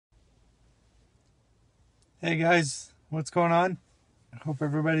Hey guys, what's going on? I hope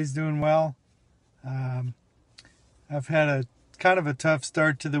everybody's doing well. I've had a kind of a tough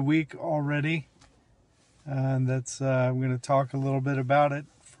start to the week already, and I'm going to talk a little bit about it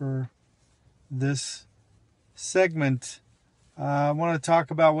for this segment. I want to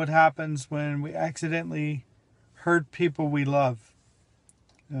talk about what happens when we accidentally hurt people we love.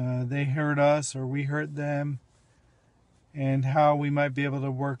 They hurt us or we hurt them, and how we might be able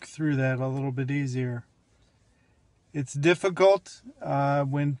to work through that a little bit easier. It's difficult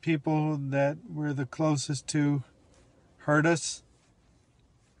when people that we're the closest to hurt us,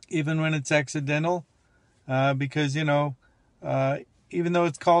 even when it's accidental, because, even though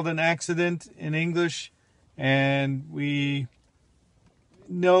it's called an accident in English, and we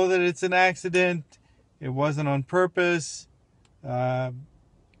know that it's an accident, it wasn't on purpose, it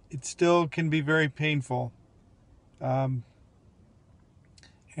still can be very painful.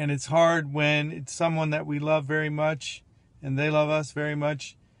 And it's hard when it's someone that we love very much and they love us very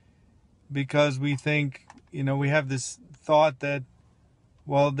much, because we think, we have this thought that,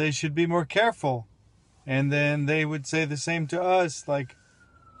 well, they should be more careful. And then they would say the same to us, like,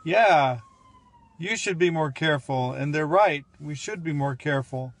 yeah, you should be more careful. And they're right. We should be more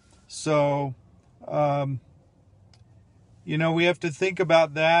careful. So, we have to think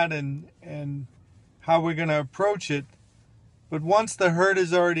about that and how we're going to approach it. But once the hurt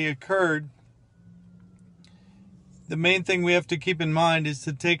has already occurred, the main thing we have to keep in mind is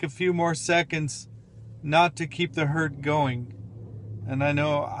to take a few more seconds not to keep the hurt going. And I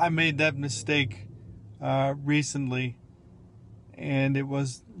know I made that mistake recently, and it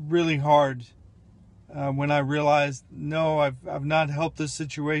was really hard when I realized, no, I've not helped the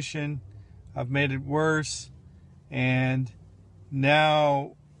situation. I've made it worse, and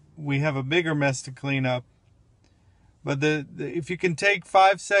now we have a bigger mess to clean up. But if you can take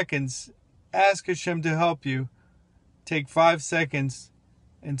 5 seconds, ask Hashem to help you. Take 5 seconds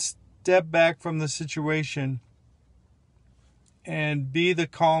and step back from the situation and be the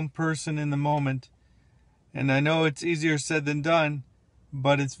calm person in the moment. And I know it's easier said than done,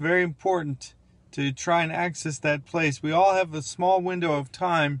 but it's very important to try and access that place. We all have a small window of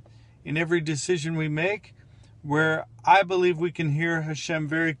time in every decision we make where I believe we can hear Hashem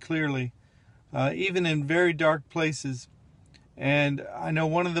very clearly. Even in very dark places. And I know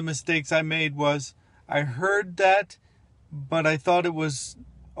one of the mistakes I made was I heard that, but I thought it was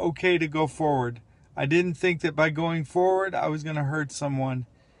okay to go forward. I didn't think that by going forward I was going to hurt someone,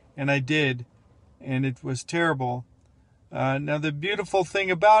 and I did, and it was terrible. Now the beautiful thing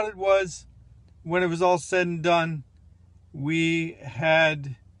about it was, when it was all said and done, we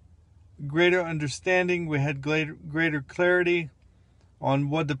had greater understanding, we had greater clarity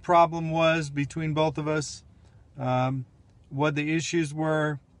on what the problem was between both of us, what the issues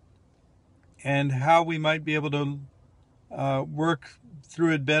were, and how we might be able to work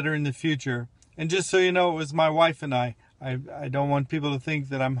through it better in the future. And just so you know, it was my wife and I. I don't want people to think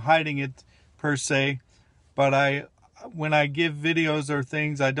that I'm hiding it per se, but when I give videos or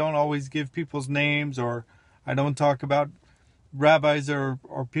things, I don't always give people's names, or I don't talk about rabbis or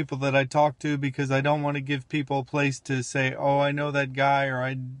people that I talk to, because I don't want to give people a place to say, oh, I know that guy, or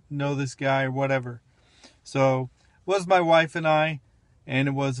I know this guy, or whatever. So it was my wife and I, and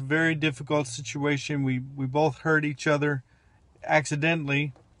it was a very difficult situation. We both hurt each other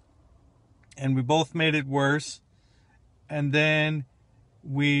accidentally, and we both made it worse. And then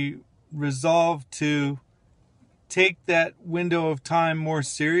we resolved to take that window of time more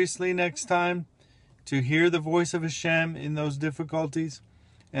seriously next time, to hear the voice of Hashem in those difficulties,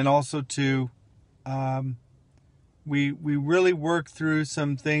 and also to we really work through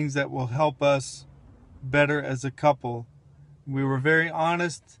some things that will help us better as a couple. We were very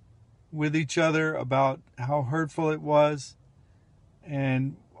honest with each other about how hurtful it was,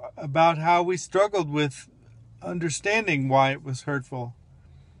 and about how we struggled with understanding why it was hurtful.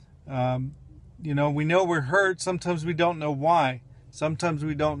 We know we're hurt. Sometimes we don't know why. Sometimes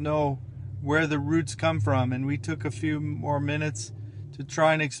we don't know where the roots come from, and we took a few more minutes to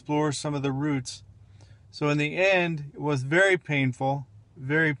try and explore some of the roots. So in the end, it was very painful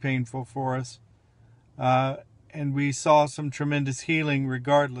for us, and we saw some tremendous healing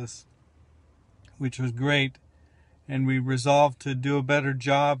regardless, which was great. And we resolved to do a better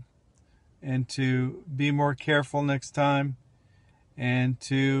job, and to be more careful next time, and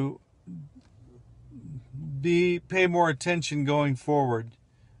to pay more attention going forward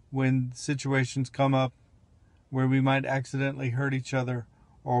when situations come up where we might accidentally hurt each other,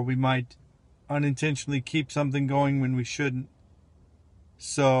 or we might unintentionally keep something going when we shouldn't.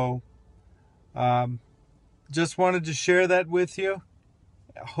 So just wanted to share that with you,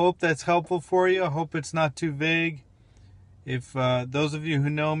 I hope that's helpful for you. I hope it's not too vague. If those of you who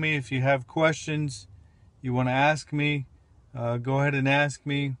know me, if you have questions, you want to ask me, go ahead and ask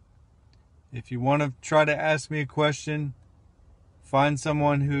me. If you want to try to ask me a question, find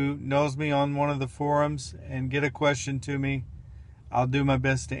someone who knows me on one of the forums and get a question to me. I'll do my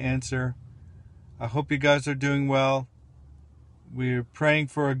best to answer. I hope you guys are doing well. We're praying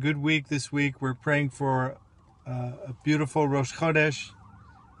for a good week this week. We're praying for a beautiful Rosh Chodesh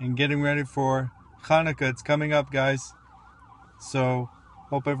and getting ready for Hanukkah. It's coming up, guys. So,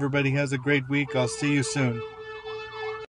 hope everybody has a great week. I'll see you soon.